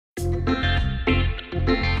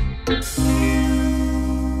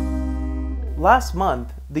Last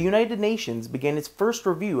month, the United Nations began its first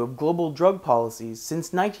review of global drug policies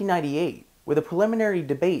since 1998 with a preliminary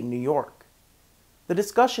debate in New York. The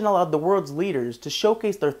discussion allowed the world's leaders to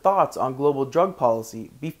showcase their thoughts on global drug policy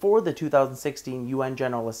before the 2016 UN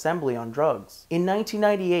General Assembly on Drugs. In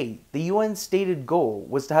 1998, the UN's stated goal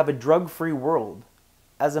was to have a drug-free world,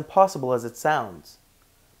 as impossible as it sounds.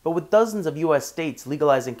 But with dozens of US states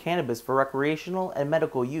legalizing cannabis for recreational and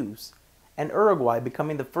medical use, and Uruguay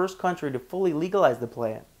becoming the first country to fully legalize the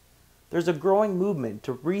plant, there's a growing movement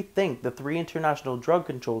to rethink the 3 international drug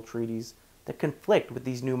control treaties that conflict with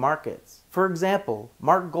these new markets. For example,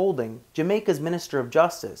 Mark Golding, Jamaica's Minister of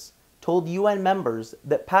Justice, told UN members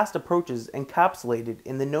that past approaches encapsulated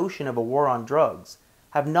in the notion of a war on drugs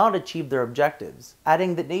have not achieved their objectives,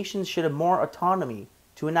 adding that nations should have more autonomy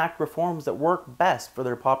to enact reforms that work best for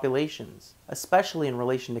their populations, especially in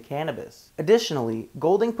relation to cannabis. Additionally,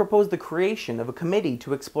 Golding proposed the creation of a committee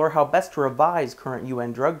to explore how best to revise current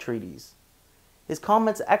UN drug treaties. His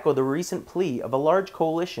comments echo the recent plea of a large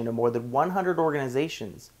coalition of more than 100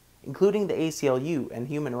 organizations, including the ACLU and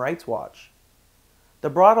Human Rights Watch. The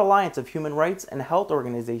Broad Alliance of Human Rights and Health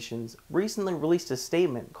Organizations recently released a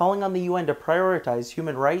statement calling on the UN to prioritize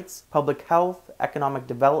human rights, public health, economic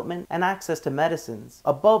development, and access to medicines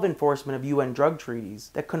above enforcement of UN drug treaties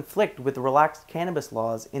that conflict with relaxed cannabis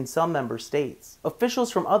laws in some member states.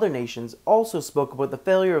 Officials from other nations also spoke about the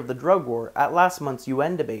failure of the drug war at last month's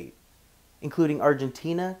UN debate, including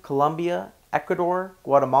Argentina, Colombia, Ecuador,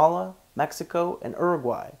 Guatemala, Mexico, and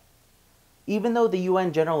Uruguay. Even though the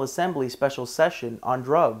UN General Assembly Special Session on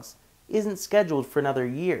Drugs isn't scheduled for another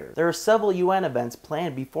year, there are several UN events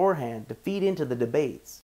planned beforehand to feed into the debates.